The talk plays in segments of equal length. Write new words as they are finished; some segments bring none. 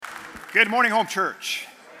Good morning, Home Church.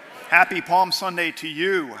 Happy Palm Sunday to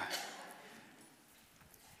you.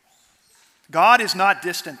 God is not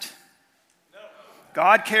distant.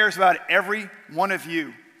 God cares about every one of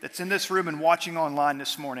you that's in this room and watching online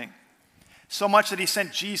this morning. So much that he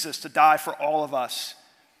sent Jesus to die for all of us.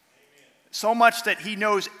 So much that he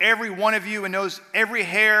knows every one of you and knows every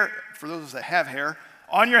hair, for those that have hair,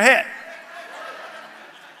 on your head.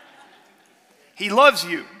 He loves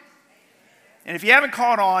you. And if you haven't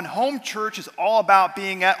caught on, home church is all about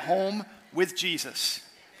being at home with Jesus.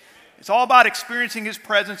 It's all about experiencing his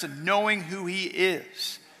presence and knowing who he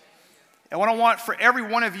is. And what I want for every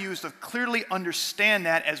one of you is to clearly understand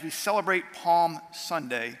that as we celebrate Palm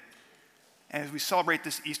Sunday and as we celebrate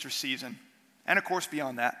this Easter season, and of course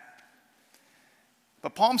beyond that.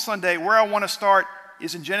 But Palm Sunday, where I want to start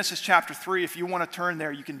is in Genesis chapter 3. If you want to turn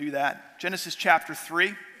there, you can do that. Genesis chapter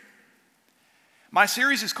 3. My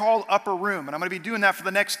series is called Upper Room, and I'm going to be doing that for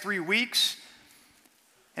the next 3 weeks.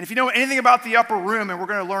 And if you know anything about the upper room, and we're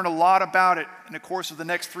going to learn a lot about it in the course of the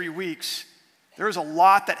next 3 weeks, there is a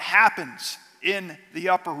lot that happens in the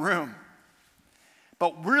upper room.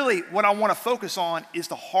 But really, what I want to focus on is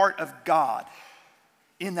the heart of God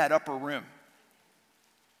in that upper room.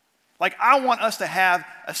 Like, I want us to have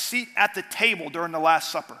a seat at the table during the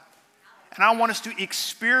Last Supper. And I want us to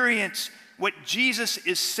experience what Jesus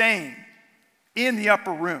is saying in the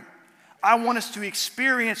upper room. I want us to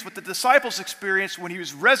experience what the disciples experienced when he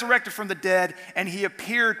was resurrected from the dead and he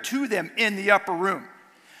appeared to them in the upper room.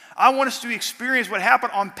 I want us to experience what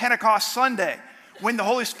happened on Pentecost Sunday when the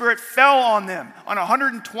Holy Spirit fell on them, on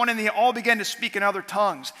 120, and they all began to speak in other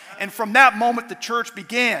tongues. And from that moment, the church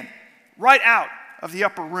began right out of the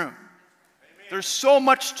upper room. Amen. There's so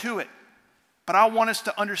much to it, but I want us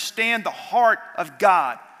to understand the heart of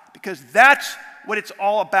God because that's what it's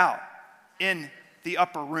all about in the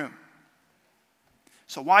upper room.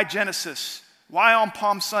 So why Genesis? Why on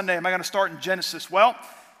Palm Sunday am I going to start in Genesis? Well,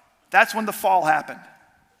 that's when the fall happened.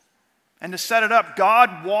 And to set it up,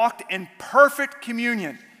 God walked in perfect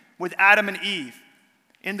communion with Adam and Eve.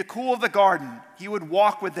 In the cool of the garden, he would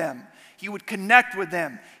walk with them. He would connect with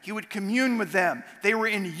them. He would commune with them. They were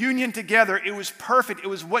in union together. It was perfect. It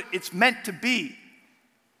was what it's meant to be.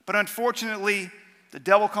 But unfortunately, the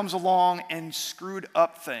devil comes along and screwed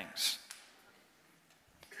up things.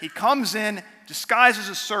 He comes in, disguised as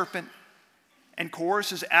a serpent, and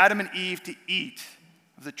coerces Adam and Eve to eat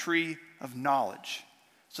of the tree of knowledge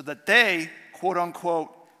so that they, quote unquote,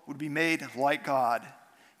 would be made like God.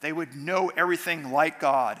 They would know everything like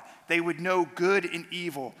God. They would know good and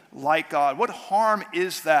evil like God. What harm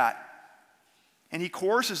is that? And he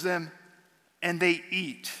coerces them, and they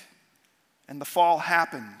eat. And the fall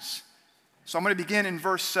happens. So I'm going to begin in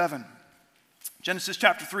verse 7. Genesis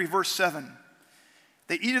chapter 3, verse 7.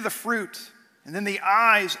 They eat of the fruit, and then the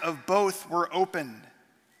eyes of both were opened,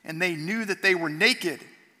 and they knew that they were naked.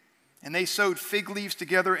 And they sewed fig leaves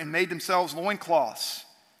together and made themselves loincloths.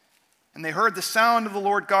 And they heard the sound of the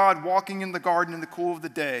Lord God walking in the garden in the cool of the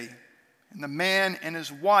day. And the man and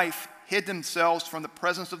his wife hid themselves from the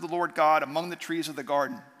presence of the Lord God among the trees of the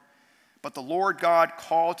garden. But the Lord God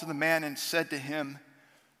called to the man and said to him,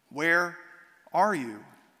 "Where are you?"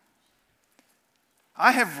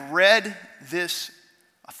 I have read this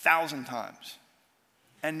 1,000 times.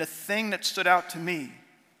 And the thing that stood out to me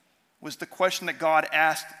was the question that God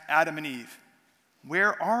asked Adam and Eve.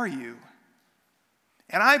 Where are you?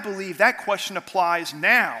 And I believe that question applies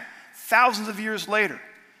now, thousands of years later,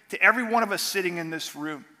 to every one of us sitting in this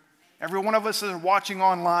room. Every one of us that are watching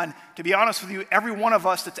online. To be honest with you, every one of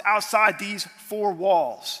us that's outside these four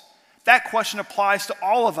walls. That question applies to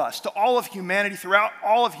all of us, to all of humanity throughout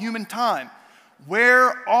all of human time.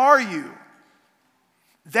 Where are you?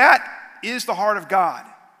 That is the heart of God.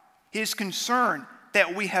 His concern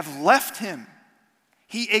that we have left him.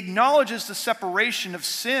 He acknowledges the separation of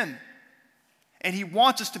sin, and he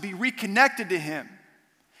wants us to be reconnected to him.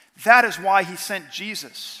 That is why he sent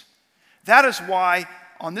Jesus. That is why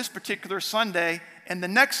on this particular Sunday and the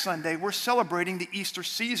next Sunday, we're celebrating the Easter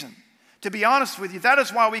season. To be honest with you, that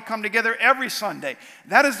is why we come together every Sunday.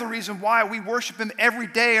 That is the reason why we worship him every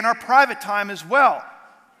day in our private time as well.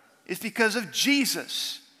 It's because of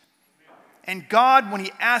Jesus. And God, when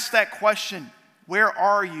he asked that question, where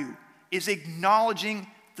are you, is acknowledging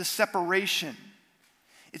the separation.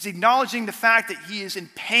 It's acknowledging the fact that he is in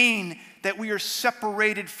pain, that we are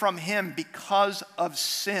separated from him because of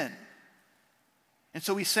sin. And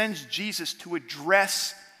so he sends Jesus to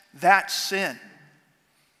address that sin.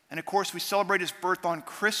 And of course, we celebrate his birth on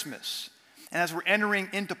Christmas. And as we're entering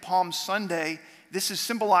into Palm Sunday, this is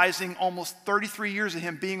symbolizing almost 33 years of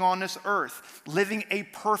him being on this earth, living a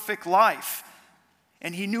perfect life.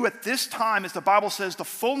 And he knew at this time, as the Bible says, the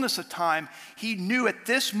fullness of time, he knew at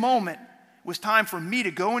this moment was time for me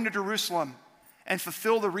to go into Jerusalem and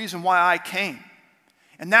fulfill the reason why I came.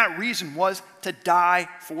 And that reason was to die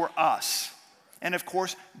for us. And of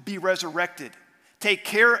course, be resurrected. Take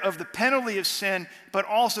care of the penalty of sin, but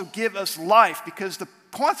also give us life, because the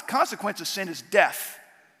consequence of sin is death.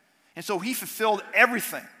 And so he fulfilled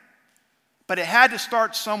everything. But it had to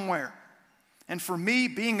start somewhere. And for me,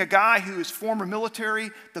 being a guy who is former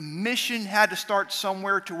military, the mission had to start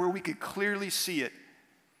somewhere to where we could clearly see it.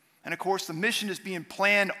 And of course, the mission is being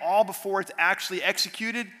planned all before it's actually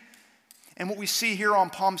executed. And what we see here on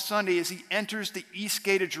Palm Sunday is he enters the east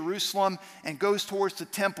gate of Jerusalem and goes towards the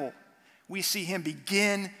temple. We see him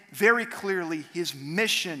begin very clearly his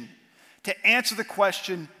mission to answer the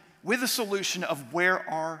question with a solution of where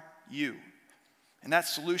are you? And that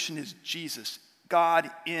solution is Jesus, God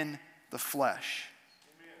in the flesh.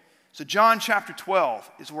 Amen. So John chapter 12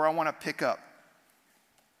 is where I want to pick up.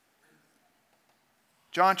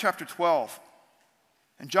 John chapter 12.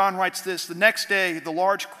 And John writes this: the next day, the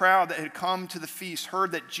large crowd that had come to the feast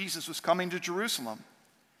heard that Jesus was coming to Jerusalem.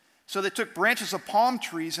 So they took branches of palm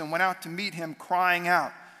trees and went out to meet him, crying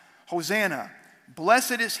out, Hosanna,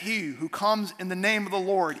 blessed is he who comes in the name of the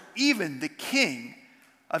Lord, even the King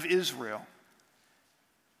of Israel.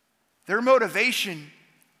 Their motivation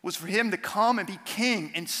was for him to come and be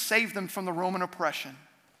king and save them from the Roman oppression.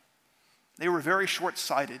 They were very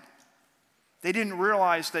short-sighted. They didn't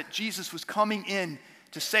realize that Jesus was coming in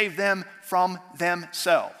to save them from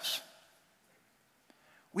themselves.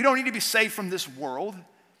 We don't need to be saved from this world.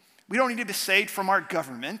 We don't need to be saved from our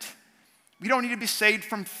government. We don't need to be saved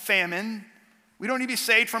from famine. We don't need to be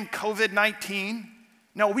saved from COVID-19.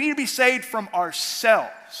 No, we need to be saved from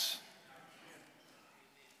ourselves.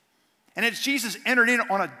 And as Jesus entered in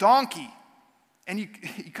on a donkey, and you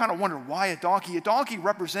kind of wonder, why a donkey? A donkey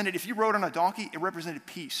represented, if you rode on a donkey, it represented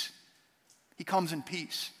peace. He comes in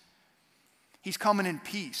peace. He's coming in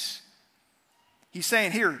peace. He's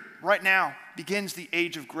saying here, right now, begins the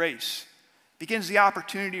age of grace. Begins the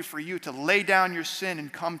opportunity for you to lay down your sin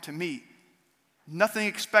and come to me. Nothing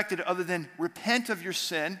expected other than repent of your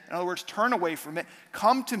sin. In other words, turn away from it.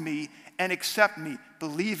 Come to me and accept me.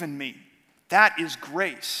 Believe in me. That is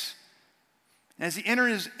grace. And as he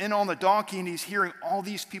enters in on the donkey and he's hearing all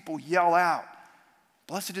these people yell out,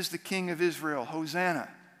 blessed is the King of Israel, Hosanna.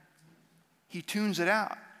 He tunes it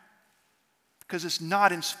out because it's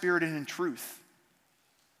not in spirit and in truth.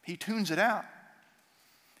 He tunes it out.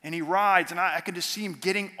 And he rides, and I could just see him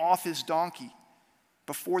getting off his donkey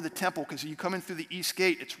before the temple, because you come in through the east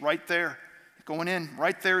gate, it's right there. Going in,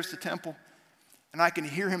 right there is the temple. And I can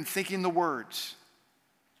hear him thinking the words,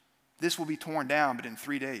 this will be torn down, but in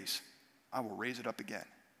 3 days, I will raise it up again.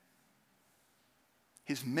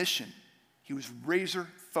 His mission, he was razor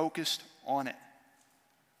focused on it.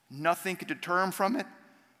 Nothing could deter him from it.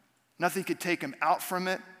 Nothing could take him out from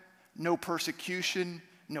it. No persecution,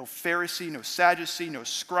 no Pharisee, no Sadducee, no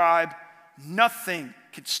scribe. Nothing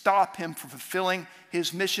could stop him from fulfilling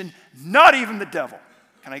his mission, not even the devil.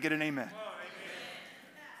 Can I get an amen?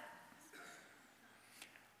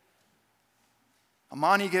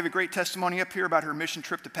 Amani gave a great testimony up here about her mission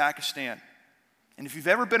trip to Pakistan. And if you've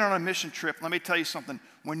ever been on a mission trip, let me tell you something.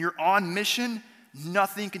 When you're on mission,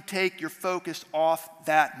 nothing can take your focus off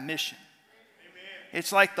that mission. Amen.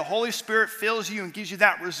 It's like the Holy Spirit fills you and gives you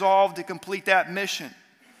that resolve to complete that mission.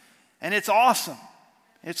 And it's awesome.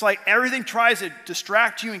 It's like everything tries to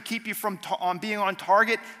distract you and keep you from being on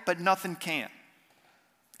target, but nothing can.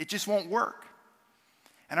 It just won't work.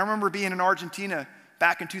 And I remember being in Argentina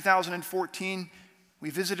back in 2014. We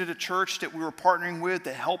visited a church that we were partnering with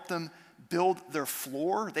to help them build their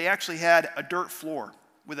floor. They actually had a dirt floor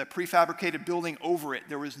with a prefabricated building over it.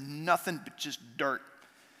 There was nothing but just dirt.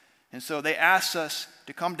 And so they asked us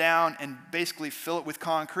to come down and basically fill it with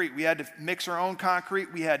concrete. We had to mix our own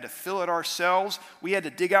concrete. We had to fill it ourselves. We had to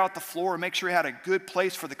dig out the floor and make sure we had a good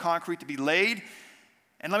place for the concrete to be laid.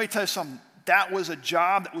 And let me tell you something. That was a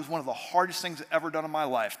job that was one of the hardest things I've ever done in my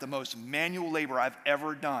life. The most manual labor I've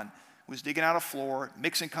ever done was digging out a floor,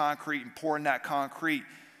 mixing concrete, and pouring that concrete.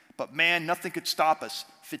 But man, nothing could stop us.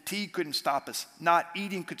 Fatigue couldn't stop us. Not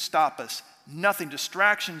eating could stop us. Nothing,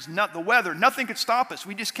 distractions, the weather, nothing could stop us.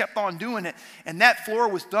 We just kept on doing it. And that floor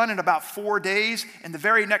was done in about 4 days. And the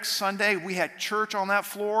very next Sunday, we had church on that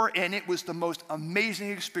floor. And it was the most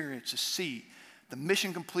amazing experience to see the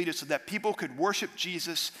mission completed so that people could worship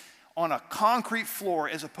Jesus on a concrete floor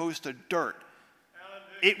as opposed to dirt.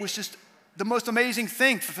 It was just the most amazing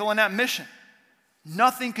thing, fulfilling that mission.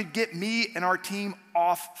 Nothing could get me and our team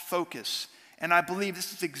off focus. And I believe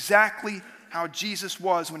this is exactly how Jesus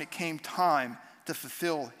was when it came time to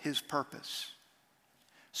fulfill his purpose.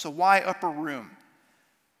 So why upper room?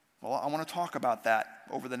 Well, I want to talk about that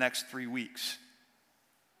over the next 3 weeks.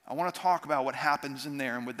 I want to talk about what happens in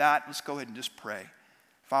there. And with that, let's go ahead and just pray.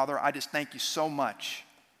 Father, I just thank you so much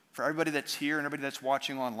for everybody that's here and everybody that's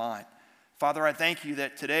watching online. Father, I thank you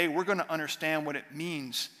that today we're going to understand what it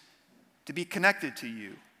means to be connected to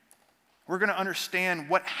you. We're going to understand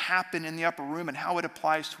what happened in the upper room and how it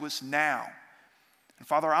applies to us now. And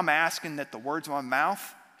Father, I'm asking that the words of my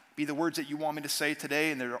mouth be the words that you want me to say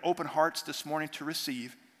today, and there are open hearts this morning to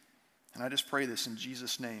receive. And I just pray this in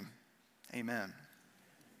Jesus' name. Amen.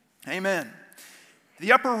 Amen.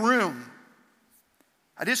 The upper room.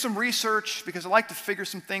 I did some research because I like to figure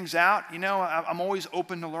some things out. You know, I'm always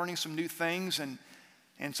open to learning some new things,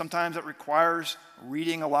 and sometimes it requires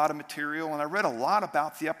reading a lot of material. And I read a lot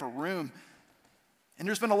about the upper room. And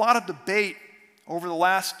there's been a lot of debate over the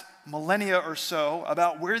last millennia or so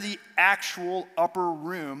about where the actual upper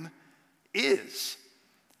room is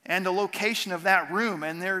and the location of that room.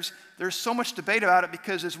 And there's so much debate about it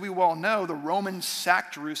because, as we well know, the Romans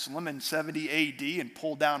sacked Jerusalem in 70 AD and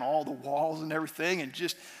pulled down all the walls and everything and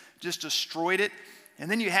just destroyed it. And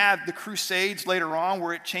then you have the Crusades later on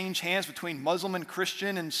where it changed hands between Muslim and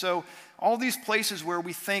Christian. And so all these places where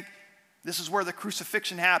we think this is where the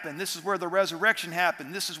crucifixion happened, this is where the resurrection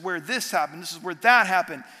happened, this is where this happened, this is where that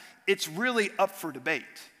happened, it's really up for debate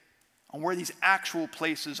on where these actual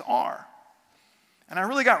places are. And I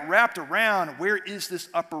really got wrapped around, where is this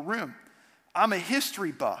upper room? I'm a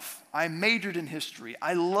history buff. I majored in history.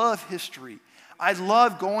 I love history. I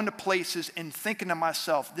love going to places and thinking to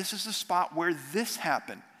myself, this is the spot where this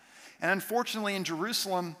happened. And unfortunately in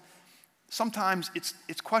Jerusalem, sometimes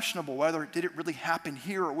it's questionable whether did it really happen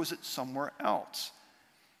here or was it somewhere else.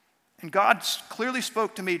 And God clearly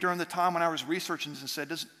spoke to me during the time when I was researching this and said,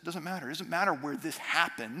 doesn't matter. It doesn't matter where this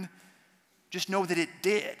happened. Just know that it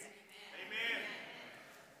did.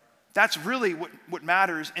 That's really what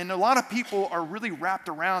matters. And a lot of people are really wrapped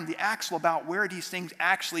around the axle about where these things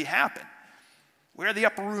actually happen, where the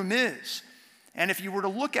upper room is. And if you were to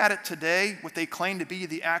look at it today, what they claim to be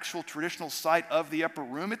the actual traditional site of the upper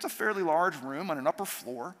room, it's a fairly large room on an upper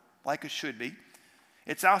floor, like it should be.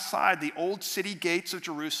 It's outside the old city gates of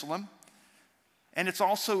Jerusalem. And it's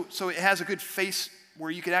also, so it has a good face where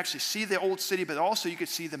you could actually see the old city, but also you could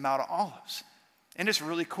see the Mount of Olives. And it's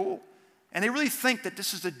really cool. And they really think that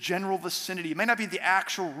this is the general vicinity. It may not be the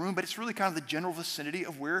actual room, but it's really kind of the general vicinity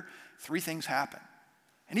of where three things happen.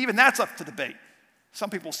 And even that's up to debate. Some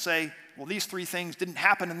people say, well, these three things didn't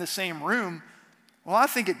happen in the same room. Well, I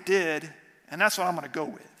think it did, and that's what I'm going to go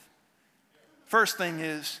with. First thing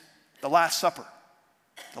is the Last Supper.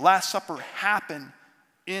 The Last Supper happened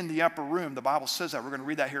in the upper room. The Bible says that. We're going to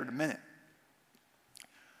read that here in a minute.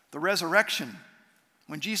 The resurrection.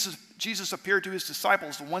 When Jesus appeared to his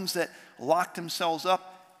disciples, the ones that locked themselves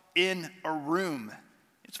up in a room,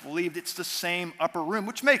 it's believed it's the same upper room,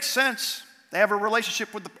 which makes sense. They have a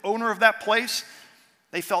relationship with the owner of that place.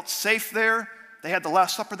 They felt safe there. They had the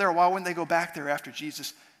Last Supper there. Why wouldn't they go back there after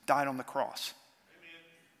Jesus died on the cross? Amen.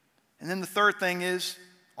 And then the third thing is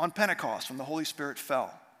on Pentecost, when the Holy Spirit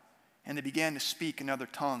fell and they began to speak in other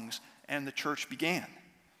tongues and the church began.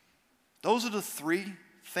 Those are the three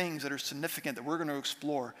things that are significant that we're going to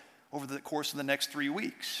explore over the course of the next 3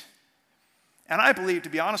 weeks. And I believe, to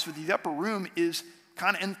be honest with you, the upper room is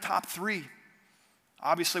kind of in the top three.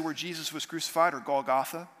 Obviously where Jesus was crucified, or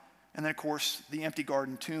Golgotha, and then of course the empty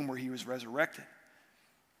garden tomb where he was resurrected.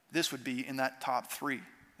 This would be in that top three,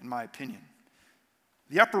 in my opinion.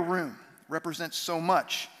 The upper room represents so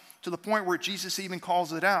much, to the point where Jesus even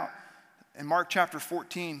calls it out. In Mark chapter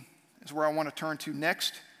 14 is where I want to turn to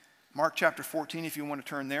next. Mark chapter 14, if you want to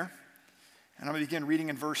turn there. And I'm going to begin reading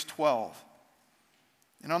in verse 12.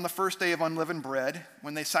 And on the first day of unleavened bread,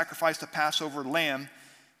 when they sacrificed the Passover lamb,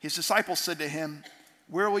 his disciples said to him,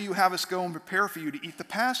 "Where will you have us go and prepare for you to eat the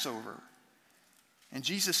Passover?" And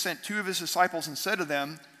Jesus sent two of his disciples and said to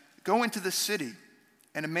them, "Go into the city,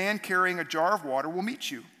 and a man carrying a jar of water will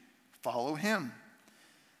meet you. Follow him.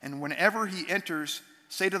 And whenever he enters,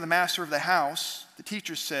 say to the master of the house, the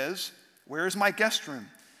teacher says, 'Where is my guest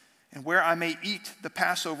room, and where I may eat the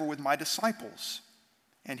Passover with my disciples?'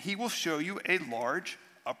 And he will show you a large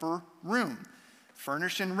upper room,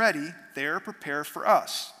 furnished and ready, there prepared for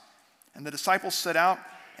us." And the disciples set out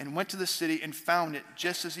and went to the city and found it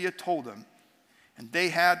just as he had told them. And they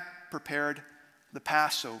had prepared the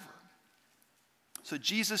Passover. So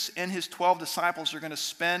Jesus and his 12 disciples are going to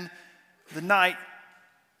spend the night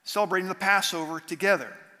celebrating the Passover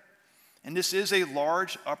together. And this is a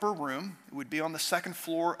large upper room. It would be on the second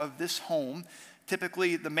floor of this home.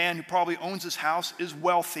 Typically, the man who probably owns this house is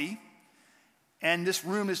wealthy. And this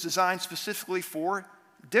room is designed specifically for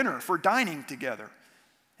dinner, for dining together.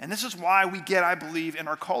 And this is why we get, I believe, in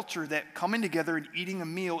our culture that coming together and eating a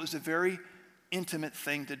meal is a very intimate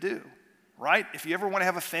thing to do, right? If you ever want to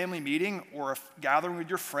have a family meeting or a gathering with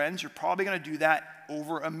your friends, you're probably going to do that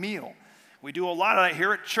over a meal. We do a lot of that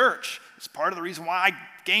here at church. It's part of the reason why I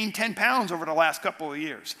gained 10 pounds over the last couple of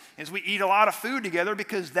years, is we eat a lot of food together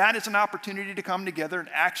because that is an opportunity to come together and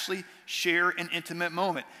actually share an intimate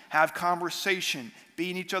moment, have conversation, be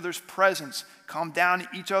in each other's presence, come down to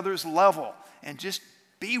each other's level, and just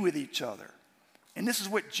be with each other. And this is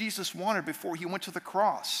what Jesus wanted before he went to the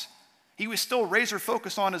cross. He was still razor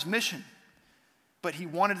focused on his mission, but he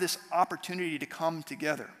wanted this opportunity to come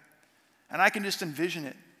together. And I can just envision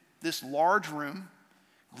it. This large room,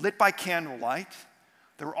 lit by candlelight.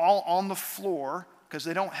 They were all on the floor because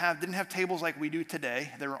they didn't have tables like we do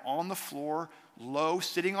today. They were on the floor, low,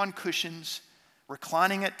 sitting on cushions,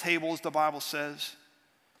 reclining at tables, the Bible says.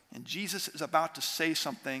 And Jesus is about to say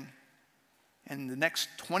something in the next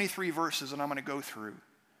 23 verses that I'm going to go through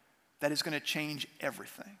that is going to change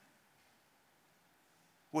everything.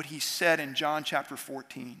 What he said in John chapter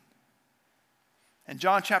 14. And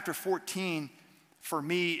John chapter 14, for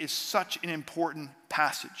me, is such an important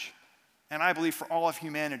passage. And I believe for all of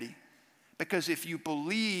humanity. Because if you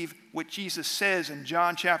believe what Jesus says in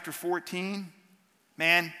John chapter 14,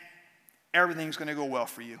 man, everything's going to go well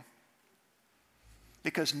for you.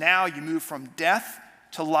 Because now you move from death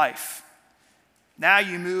to life. Now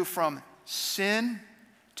you move from sin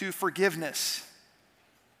to forgiveness.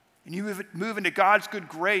 And you move into God's good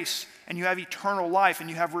grace, and you have eternal life, and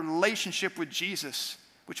you have relationship with Jesus,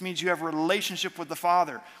 which means you have a relationship with the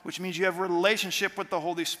Father, which means you have a relationship with the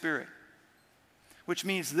Holy Spirit, which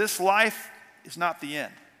means this life is not the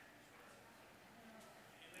end.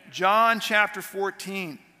 John chapter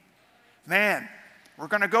 14. Man, we're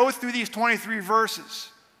going to go through these 23 verses,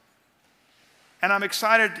 and I'm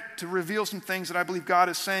excited to reveal some things that I believe God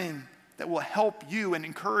is saying that will help you and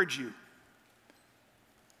encourage you.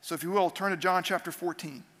 So if you will, turn to John chapter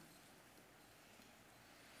 14.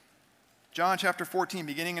 John chapter 14,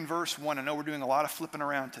 beginning in verse 1. I know we're doing a lot of flipping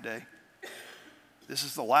around today. This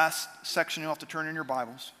is the last section you'll have to turn in your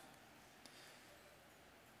Bibles.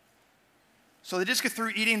 So they just get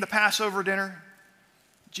through eating the Passover dinner.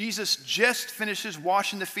 Jesus just finishes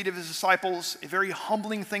washing the feet of his disciples, a very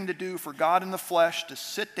humbling thing to do for God in the flesh, to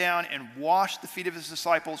sit down and wash the feet of his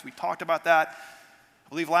disciples. We talked about that, I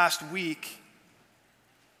believe, last week.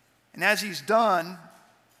 And as he's done,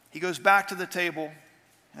 he goes back to the table,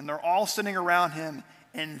 and they're all sitting around him,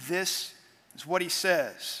 and this is what he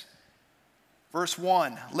says. Verse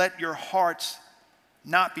 1, let your hearts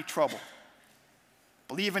not be troubled.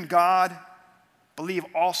 Believe in God, believe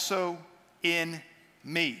also in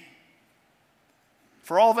me.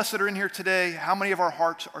 For all of us that are in here today, how many of our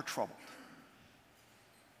hearts are troubled?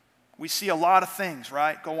 We see a lot of things,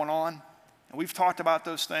 right, going on, and we've talked about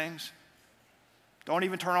those things. Don't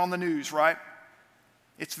even turn on the news, right?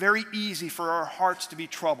 It's very easy for our hearts to be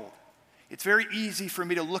troubled. It's very easy for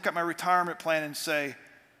me to look at my retirement plan and say,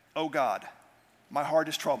 oh God, my heart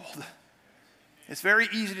is troubled. It's very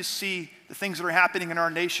easy to see the things that are happening in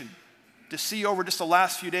our nation, to see over just the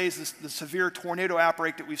last few days the severe tornado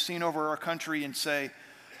outbreak that we've seen over our country and say,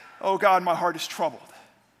 oh God, my heart is troubled.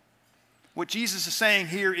 What Jesus is saying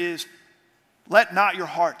here is, let not your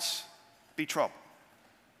hearts be troubled.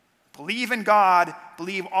 Believe in God,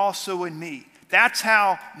 believe also in me. That's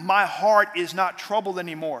how my heart is not troubled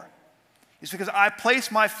anymore. It's because I place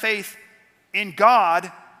my faith in God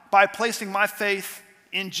by placing my faith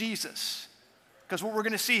in Jesus. Because what we're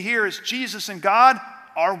going to see here is Jesus and God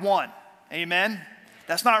are one. Amen?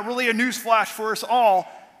 That's not really a news flash for us all,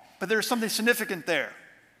 but there's something significant there.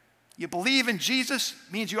 You believe in Jesus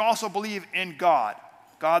means you also believe in God.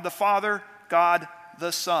 God the Father, God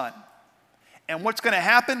the Son. And what's going to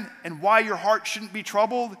happen and why your heart shouldn't be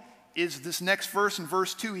troubled is this next verse in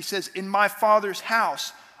verse 2. He says, in my Father's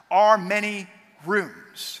house are many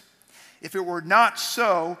rooms. If it were not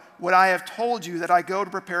so, would I have told you that I go to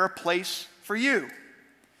prepare a place for you?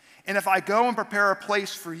 And if I go and prepare a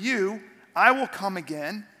place for you, I will come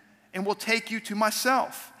again and will take you to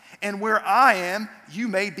myself. And where I am, you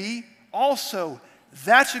may be also.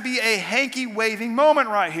 That should be a hanky-waving moment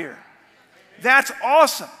right here. That's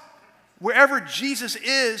awesome. Wherever Jesus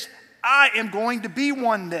is, I am going to be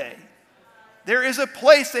one day. There is a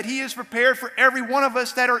place that he has prepared for every one of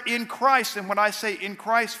us that are in Christ. And when I say in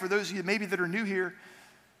Christ, for those of you maybe that are new here,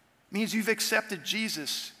 means you've accepted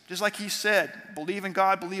Jesus. Just like he said, believe in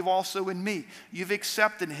God, believe also in me. You've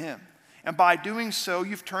accepted him. And by doing so,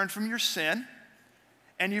 you've turned from your sin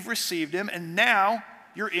and you've received him. And now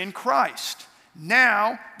you're in Christ.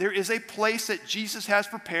 Now there is a place that Jesus has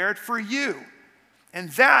prepared for you. And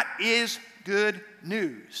that is good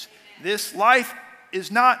news. This life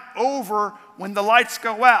is not over when the lights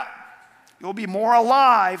go out. You'll be more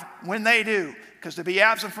alive when they do. Because to be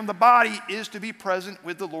absent from the body is to be present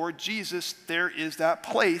with the Lord Jesus. There is that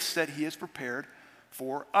place that he has prepared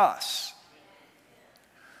for us.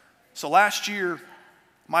 So last year,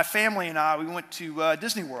 my family and I, we went to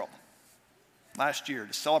Disney World last year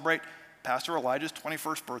to celebrate Pastor Elijah's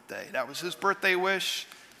 21st birthday. That was his birthday wish.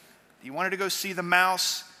 He wanted to go see the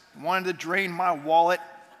mouse. He wanted to drain my wallet.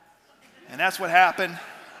 And that's what happened.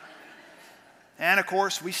 And of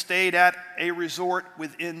course, we stayed at a resort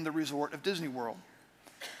within the resort of Disney World.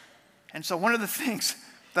 And so one of the things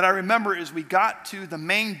that I remember is we got to the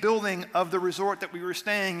main building of the resort that we were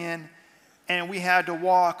staying in, and we had to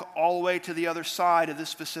walk all the way to the other side of this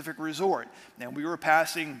specific resort. And we were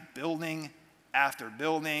passing building after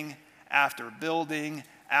building after building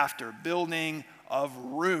after building of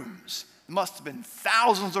rooms. It must have been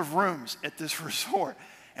thousands of rooms at this resort.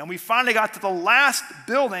 And we finally got to the last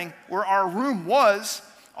building where our room was,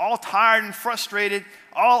 all tired and frustrated,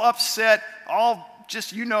 all upset, all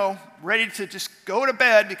just, ready to just go to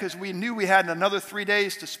bed because we knew we had another 3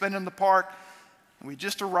 days to spend in the park. And we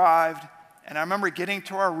just arrived, and I remember getting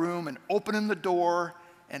to our room and opening the door,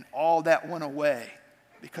 and all that went away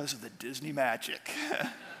because of the Disney magic.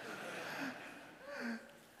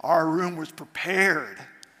 Our room was prepared.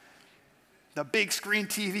 The big screen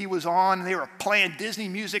TV was on, and they were playing Disney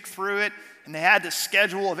music through it, and they had the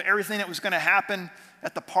schedule of everything that was going to happen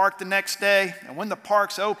at the park the next day. And when the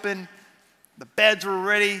parks opened, the beds were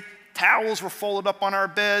ready, towels were folded up on our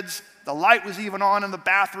beds, the light was even on in the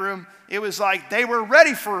bathroom. It was like they were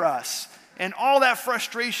ready for us. And all that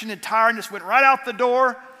frustration and tiredness went right out the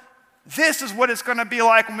door. This is what it's going to be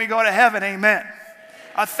like when we go to heaven, amen.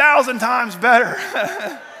 1,000 times better.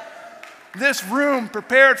 This room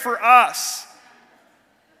prepared for us.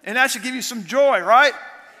 And that should give you some joy, right?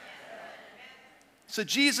 So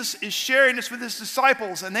Jesus is sharing this with his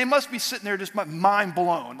disciples, and they must be sitting there just mind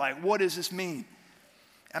blown. Like, what does this mean?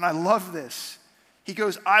 And I love this. He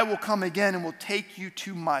goes, I will come again and will take you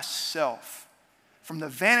to myself. From the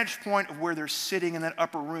vantage point of where they're sitting in that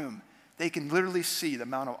upper room, they can literally see the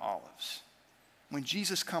Mount of Olives. When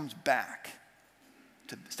Jesus comes back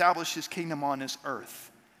to establish his kingdom on this earth,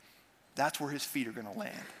 that's where his feet are going to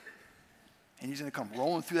land. And he's going to come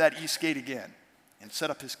rolling through that east gate again and set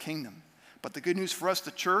up his kingdom. But the good news for us,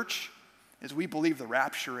 the church, is we believe the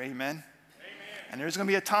rapture, amen? Amen. And there's going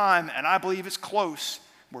to be a time, and I believe it's close,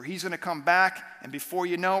 where he's going to come back, and before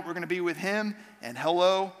you know it, we're going to be with him, and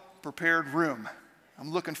hello, prepared room.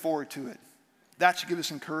 I'm looking forward to it. That should give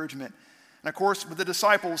us encouragement. And of course, with the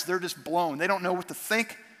disciples, they're just blown. They don't know what to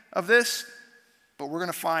think of this, but we're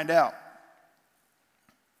going to find out.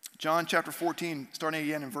 John chapter 14, starting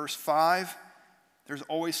again in verse 5, there's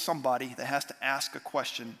always somebody that has to ask a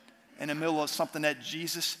question in the middle of something that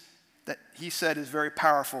Jesus, that he said is very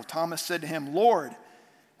powerful. Thomas said to him, Lord,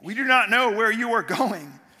 we do not know where you are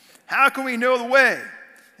going. How can we know the way?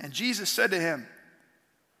 And Jesus said to him,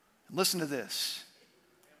 listen to this.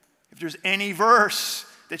 If there's any verse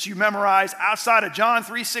that you memorize outside of John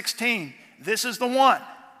 3:16, this is the one.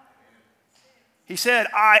 He said,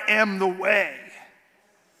 I am the way.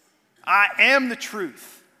 I am the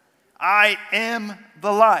truth. I am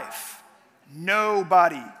the life.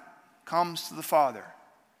 Nobody comes to the Father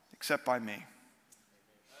except by me.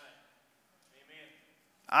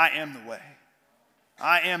 I am the way.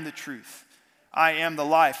 I am the truth. I am the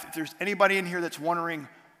life. If there's anybody in here that's wondering,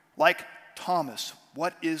 like Thomas,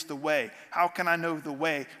 what is the way? How can I know the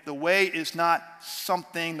way? The way is not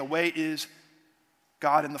something. The way is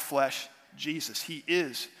God in the flesh, Jesus. He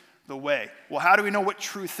is the way. Well, how do we know what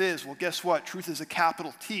truth is? Well, guess what? Truth is a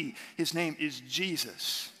capital T. His name is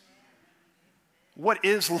Jesus. What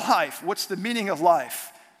is life? What's the meaning of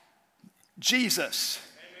life? Jesus.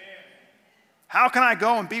 Amen. How can I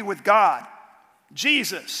go and be with God?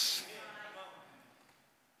 Jesus.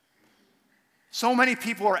 So many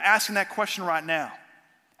people are asking that question right now.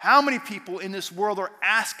 How many people in this world are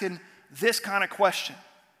asking this kind of question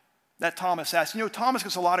that Thomas asked? Thomas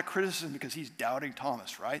gets a lot of criticism because he's doubting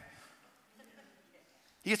Thomas, right?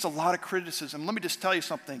 He gets a lot of criticism. Let me just tell you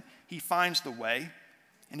something. He finds the way,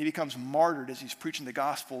 and he becomes martyred as he's preaching the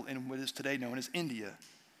gospel in what is today known as India.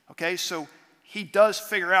 Okay, so he does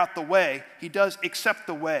figure out the way. He does accept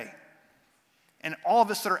the way. And all of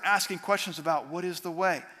us that are asking questions about what is the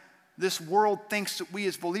way, this world thinks that we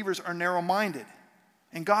as believers are narrow-minded.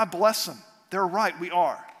 And God bless them. They're right, we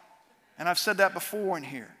are. And I've said that before in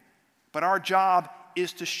here. But our job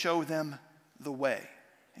is to show them the way.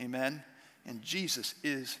 Amen? and Jesus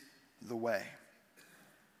is the way.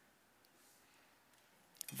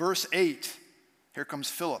 Verse 8, here comes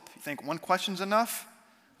Philip. You think one question's enough?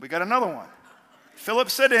 We got another one. Philip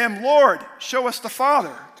said to him, Lord, show us the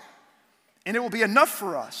Father, and it will be enough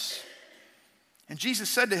for us. And Jesus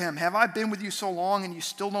said to him, have I been with you so long and you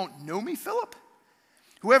still don't know me, Philip?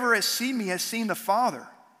 Whoever has seen me has seen the Father.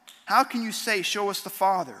 How can you say, show us the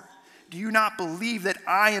Father? Do you not believe that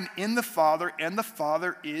I am in the Father and the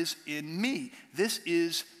Father is in me? This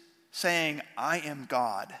is saying, I am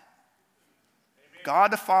God. Amen.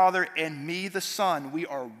 God the Father and me the Son, we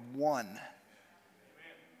are one. Amen.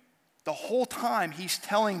 The whole time he's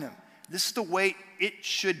telling them, this is the way it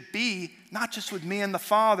should be, not just with me and the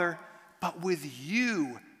Father, but with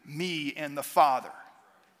you, me and the Father.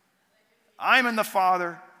 I'm in the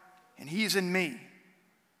Father, and he's in me.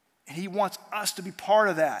 And he wants us to be part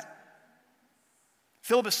of that.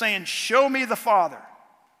 Philip is saying, show me the Father.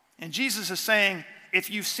 And Jesus is saying, if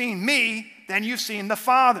you've seen me, then you've seen the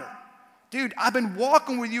Father. Dude, I've been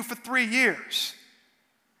walking with you for 3 years.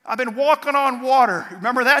 I've been walking on water.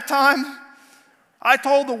 Remember that time? I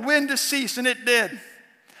told the wind to cease, and it did.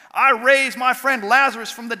 I raised my friend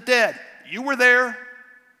Lazarus from the dead. You were there.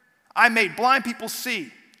 I made blind people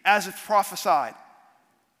see, as it's prophesied.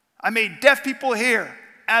 I made deaf people hear,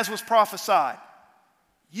 as was prophesied.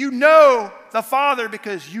 You know the Father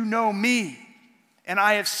because you know me. And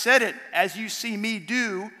I have said it, as you see me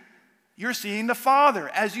do, you're seeing the Father.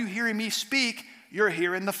 As you hear me speak, you're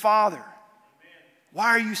hearing the Father. Amen. Why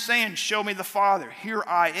are you saying, show me the Father? Here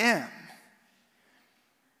I am.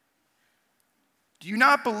 Do you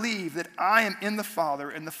not believe that I am in the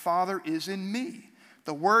Father and the Father is in me?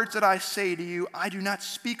 The words that I say to you, I do not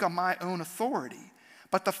speak on my own authority,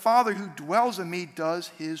 but the Father who dwells in me does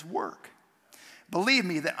his work. Believe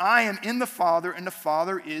me that I am in the Father and the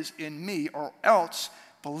Father is in me, or else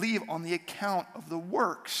believe on the account of the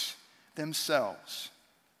works themselves.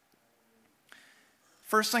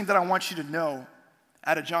 First thing that I want you to know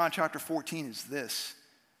out of John chapter 14 is this,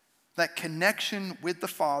 that connection with the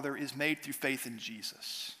Father is made through faith in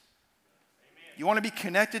Jesus. Amen. You want to be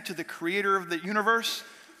connected to the creator of the universe,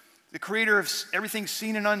 the creator of everything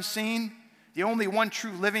seen and unseen, the only one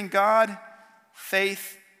true living God?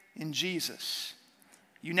 Faith in Jesus.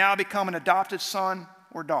 You now become an adopted son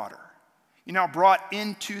or daughter. You're now brought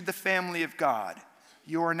into the family of God.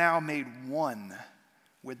 You are now made one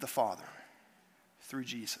with the Father through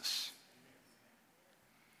Jesus.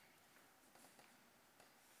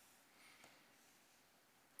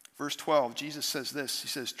 Verse 12, Jesus says this. He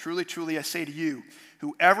says, truly, truly, I say to you,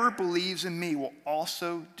 whoever believes in me will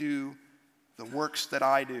also do the works that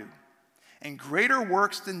I do. And greater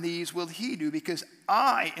works than these will he do, because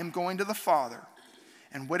I am going to the Father.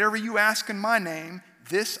 And whatever you ask in my name,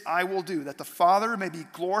 this I will do, that the Father may be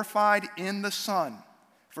glorified in the Son.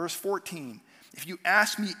 Verse 14, if you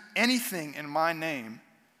ask me anything in my name,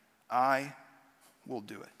 I will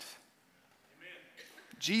do it. Amen.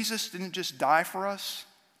 Jesus didn't just die for us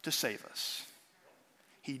to save us.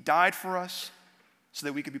 He died for us so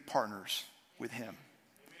that we could be partners with him. Amen.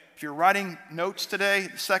 If you're writing notes today,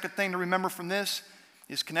 the second thing to remember from this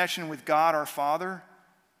is connection with God our Father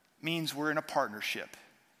means we're in a partnership.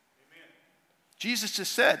 Amen. Jesus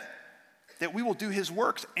just said that we will do his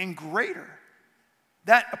works and greater.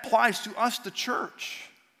 That applies to us, the church.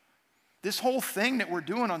 This whole thing that we're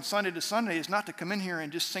doing on Sunday to Sunday is not to come in here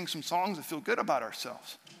and just sing some songs and feel good about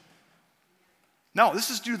ourselves. No, this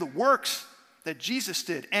is to do the works that Jesus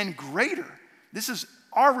did and greater. This is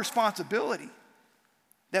our responsibility.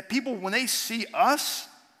 That people, when they see us,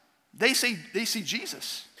 they see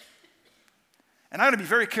Jesus. And I got to be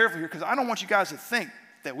very careful here because I don't want you guys to think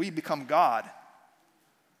that we become God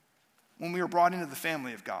when we were brought into the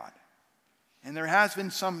family of God. And there has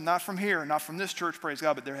been some, not from here, not from this church, praise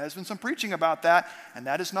God, but there has been some preaching about that, and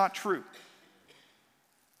that is not true.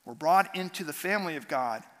 We're brought into the family of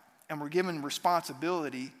God, and we're given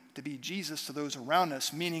responsibility to be Jesus to those around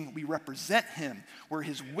us, meaning we represent him. We're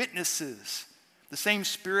his witnesses. The same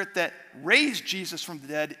Spirit that raised Jesus from the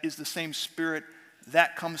dead is the same Spirit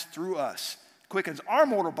that comes through us. Quickens our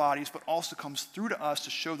mortal bodies, but also comes through to us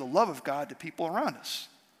to show the love of God to people around us.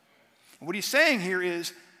 And what he's saying here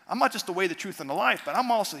is, I'm not just the way, the truth, and the life, but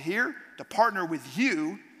I'm also here to partner with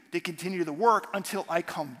you to continue the work until I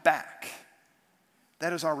come back.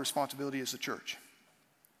 That is our responsibility as a church.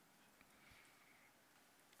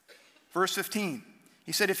 Verse 15,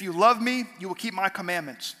 he said, if you love me, you will keep my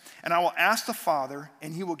commandments, and I will ask the Father,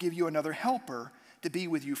 and he will give you another helper to be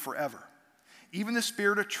with you forever. Even the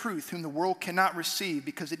Spirit of truth, whom the world cannot receive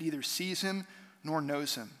because it neither sees him nor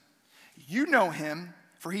knows him. You know him,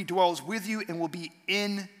 for he dwells with you and will be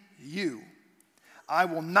in you. I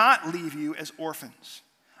will not leave you as orphans.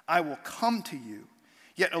 I will come to you.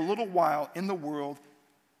 Yet a little while in the world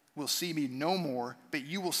will see me no more, but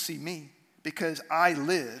you will see me. Because I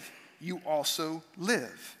live, you also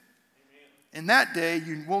live. In that day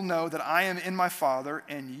you will know that I am in my Father,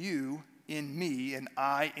 and you in me, and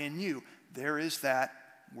I in you. There is that.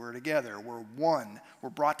 We're together. We're one. We're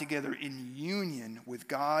brought together in union with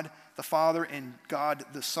God the Father and God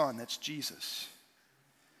the Son. That's Jesus.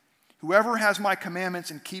 Whoever has my commandments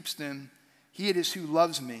and keeps them, he it is who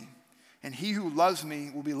loves me. And he who loves me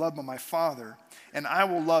will be loved by my Father, and I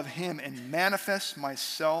will love him and manifest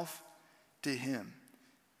myself to him.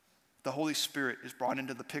 The Holy Spirit is brought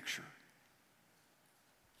into the picture.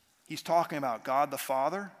 He's talking about God the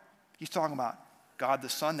Father. He's talking about God the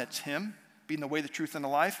Son, that's him, being the way, the truth, and the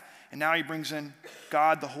life. And now he brings in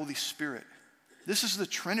God the Holy Spirit. This is the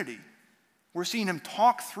Trinity. We're seeing him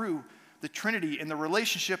talk through the Trinity and the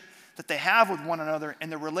relationship that they have with one another, and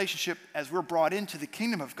the relationship as we're brought into the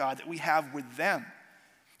kingdom of God that we have with them,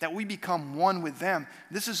 that we become one with them.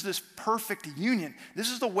 This is this perfect union. This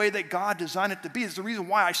is the way that God designed it to be. It's the reason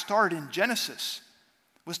why I started in Genesis,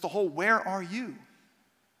 was the whole where are you?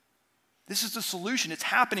 This is the solution. It's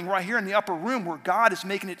happening right here in the upper room, where God is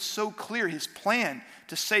making it so clear, his plan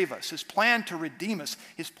to save us, his plan to redeem us,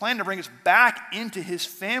 his plan to bring us back into his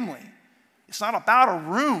family. It's not about a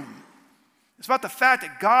room. It's about the fact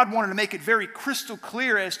that God wanted to make it very crystal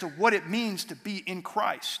clear as to what it means to be in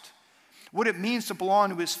Christ, what it means to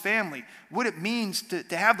belong to his family, what it means to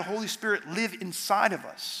have the Holy Spirit live inside of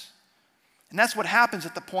us. And that's what happens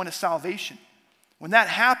at the point of salvation. When that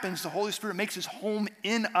happens, the Holy Spirit makes his home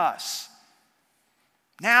in us.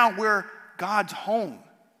 Now we're God's home.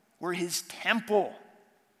 We're his temple.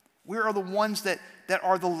 We are the ones that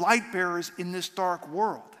are the light bearers in this dark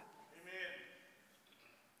world.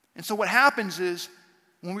 And so what happens is,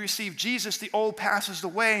 when we receive Jesus, the old passes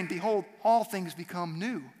away, and behold, all things become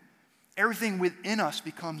new. Everything within us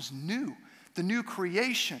becomes new. The new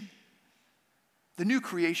creation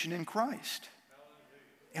in Christ.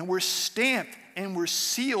 And we're stamped and we're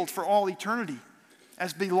sealed for all eternity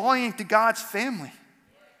as belonging to God's family.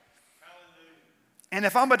 And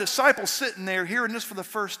if I'm a disciple sitting there hearing this for the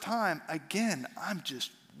first time, again, I'm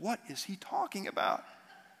just, what is he talking about?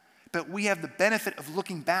 But we have the benefit of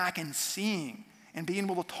looking back and seeing and being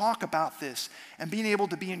able to talk about this and being able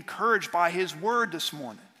to be encouraged by his word this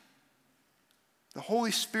morning. The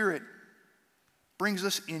Holy Spirit brings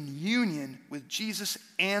us in union with Jesus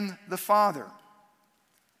and the Father.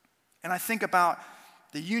 And I think about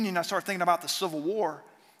the union, I start thinking about the Civil War.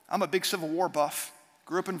 I'm a big Civil War buff.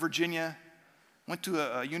 Grew up in Virginia, went to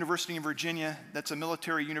a university in Virginia that's a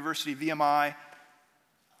military university, VMI.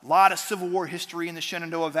 A lot of Civil War history in the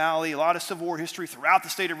Shenandoah Valley, a lot of Civil War history throughout the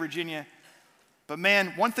state of Virginia. But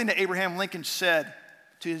man, one thing that Abraham Lincoln said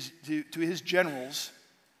to his generals,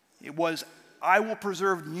 it was, I will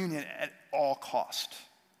preserve the Union at all cost.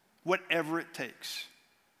 Whatever it takes,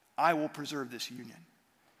 I will preserve this Union.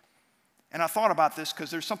 And I thought about this because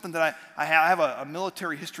there's something that I have a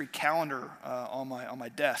military history calendar on my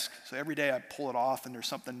desk. So every day I pull it off and there's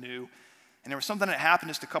something new. And there was something that happened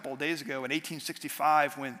just a couple of days ago in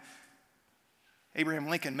 1865 when Abraham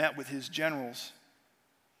Lincoln met with his generals,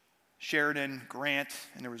 Sheridan, Grant,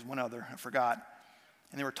 and there was one other, I forgot.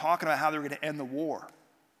 And they were talking about how they were going to end the war.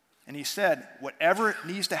 And he said, whatever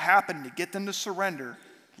needs to happen to get them to surrender,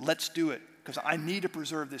 let's do it, because I need to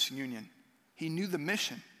preserve this Union. He knew the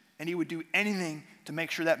mission, and he would do anything to make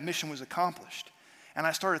sure that mission was accomplished. And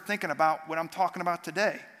I started thinking about what I'm talking about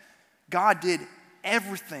today. God did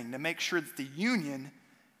everything to make sure that the Union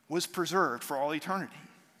was preserved for all eternity.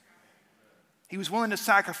 He was willing to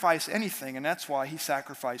sacrifice anything, and that's why he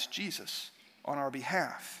sacrificed Jesus on our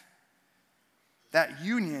behalf. That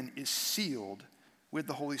union is sealed with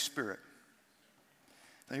the Holy Spirit.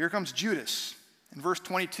 Now here comes Judas in verse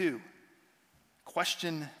 22.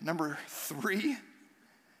 Question number 3.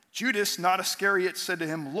 Judas, not Iscariot, said to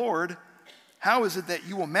him, Lord, how is it that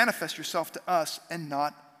you will manifest yourself to us and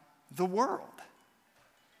not the world?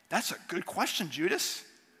 That's a good question, Judas.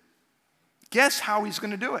 Guess how he's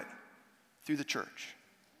going to do it? Through the church.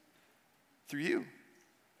 Through you.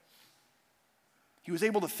 He was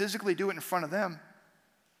able to physically do it in front of them.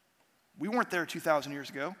 We weren't there 2,000 years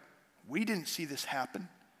ago. We didn't see this happen.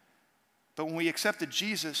 But when we accepted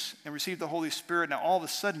Jesus and received the Holy Spirit, now all of a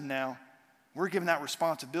sudden now, we're given that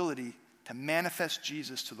responsibility to manifest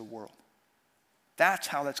Jesus to the world. That's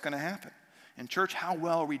how that's going to happen. And church, how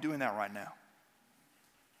well are we doing that right now?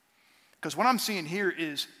 Because what I'm seeing here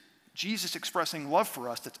is Jesus expressing love for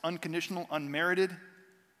us that's unconditional, unmerited.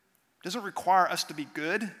 Doesn't require us to be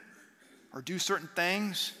good. or do certain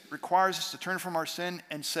things requires us to turn from our sin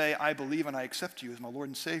and say, I believe and I accept you as my Lord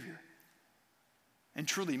and Savior. And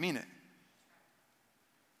truly mean it.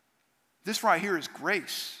 This right here is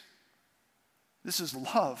grace. This is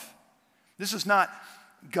love. This is not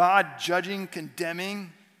God judging,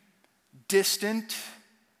 condemning, distant,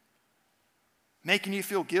 making you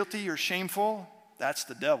feel guilty or shameful. That's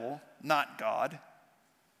the devil, not God.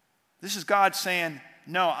 This is God saying,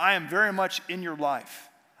 no, I am very much in your life.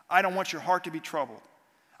 I don't want your heart to be troubled.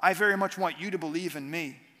 I very much want you to believe in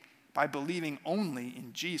me by believing only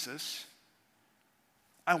in Jesus.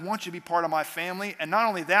 I want you to be part of my family. And not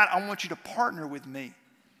only that, I want you to partner with me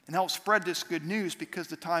and help spread this good news because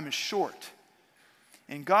the time is short.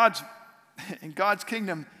 In God's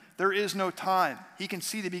kingdom, there is no time. He can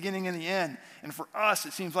see the beginning and the end. And for us,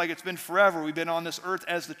 it seems like it's been forever. We've been on this earth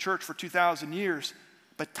as the church for 2,000 years.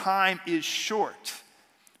 But time is short.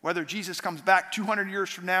 Whether Jesus comes back 200 years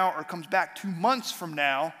from now or comes back 2 months from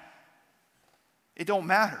now, it don't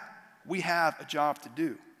matter. We have a job to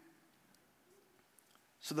do.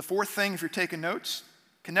 So the fourth thing, if you're taking notes,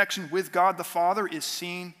 connection with God the Father is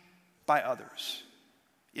seen by others.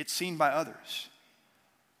 It's seen by others.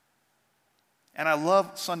 And I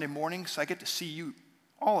love Sunday mornings. I get to see you,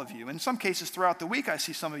 all of you. In some cases throughout the week, I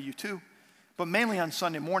see some of you too. But mainly on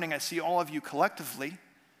Sunday morning, I see all of you collectively.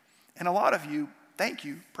 And a lot of you, thank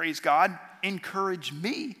you, praise God, encourage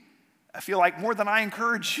me. I feel like more than I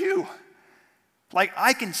encourage you. Like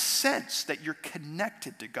I can sense that you're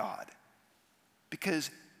connected to God because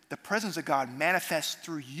the presence of God manifests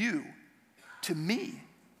through you to me.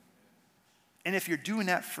 And if you're doing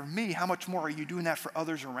that for me, how much more are you doing that for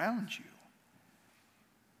others around you?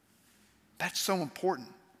 That's so important.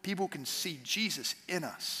 People can see Jesus in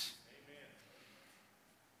us.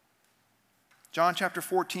 John chapter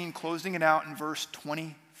 14, closing it out in verse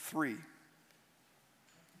 23.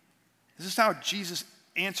 This is how Jesus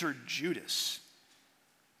answered Judas,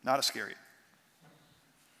 not Iscariot.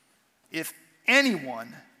 If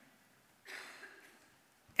anyone,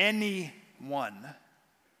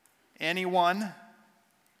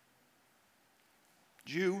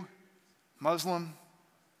 Jew, Muslim,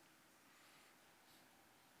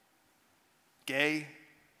 gay,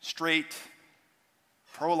 straight,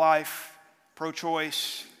 pro-life,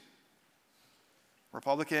 pro-choice,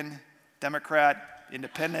 Republican, Democrat,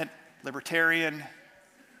 independent, libertarian,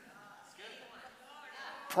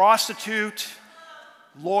 prostitute,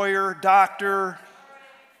 lawyer, doctor,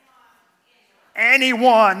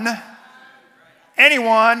 anyone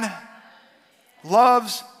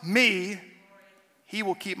loves me, he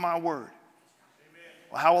will keep my word.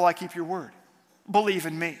 Well, how will I keep your word? Believe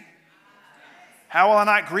in me. How will I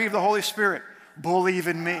not grieve the Holy Spirit? Believe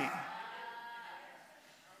in me.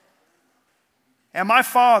 And my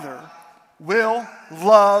Father will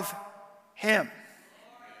love him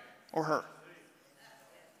or her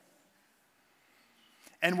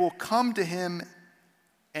and will come to him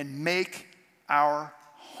and make our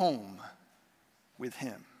home with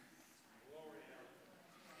him.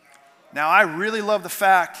 Now, I really love the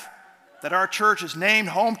fact that our church is named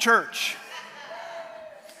Home Church.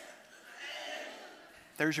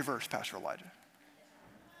 There's your verse, Pastor Elijah.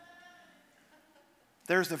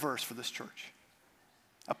 There's the verse for this church.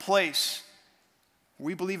 A place where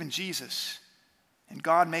we believe in Jesus and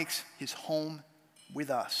God makes his home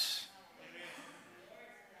with us.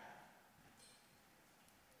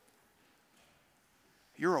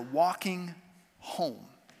 You're a walking home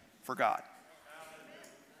for God.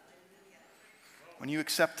 When you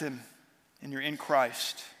accept him and you're in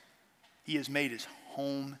Christ, he has made his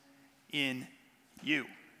home in you.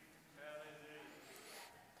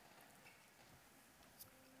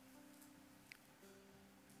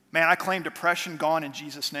 Man, I claim depression gone in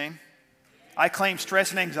Jesus' name. I claim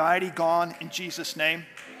stress and anxiety gone in Jesus' name.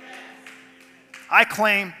 I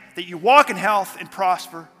claim that you walk in health and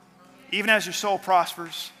prosper, even as your soul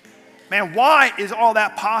prospers. Man, why is all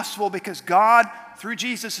that possible? Because God, through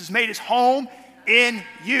Jesus, has made his home in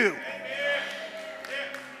you.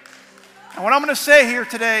 And what I'm going to say here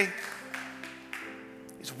today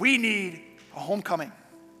is we need a homecoming.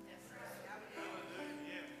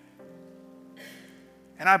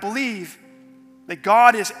 And I believe that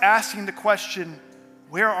God is asking the question,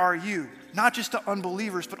 where are you? Not just to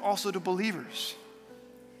unbelievers, but also to believers.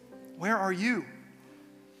 Where are you?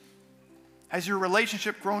 Has your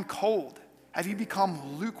relationship grown cold? Have you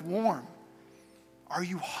become lukewarm? Are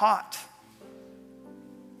you hot?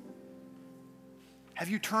 Have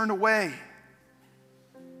you turned away?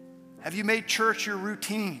 Have you made church your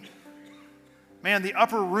routine? Man, the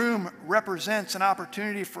upper room represents an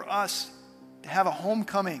opportunity for us to have a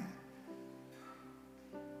homecoming.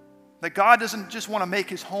 That God doesn't just want to make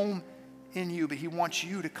his home in you, but he wants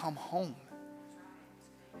you to come home.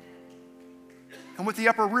 And what the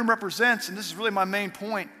upper room represents, and this is really my main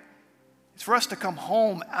point, is for us to come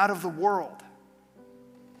home out of the world.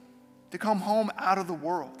 To come home out of the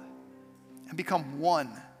world and become one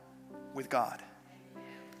with God.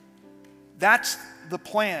 That's the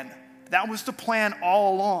plan. That was the plan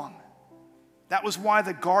all along. That was why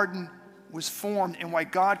the garden was formed and why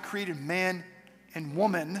God created man and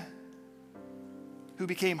woman who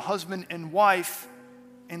became husband and wife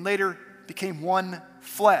and later became one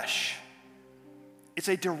flesh. It's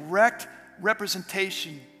a direct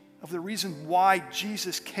representation of the reason why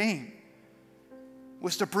Jesus came,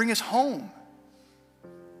 was to bring us home.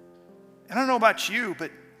 And I don't know about you,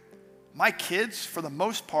 but my kids, for the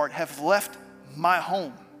most part, have left my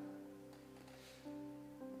home.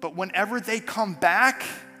 But whenever they come back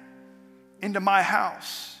into my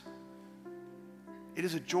house, it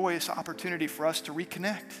is a joyous opportunity for us to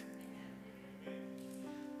reconnect.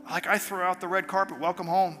 Like I throw out the red carpet, welcome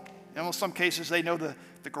home. In some cases, they know the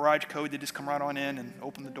garage code. They just come right on in and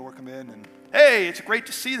open the door, come in, and hey, it's great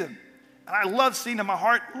to see them. And I love seeing them. My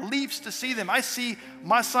heart leaps to see them. I see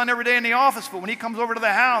my son every day in the office, but when he comes over to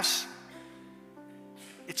the house,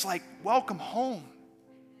 it's like, welcome home.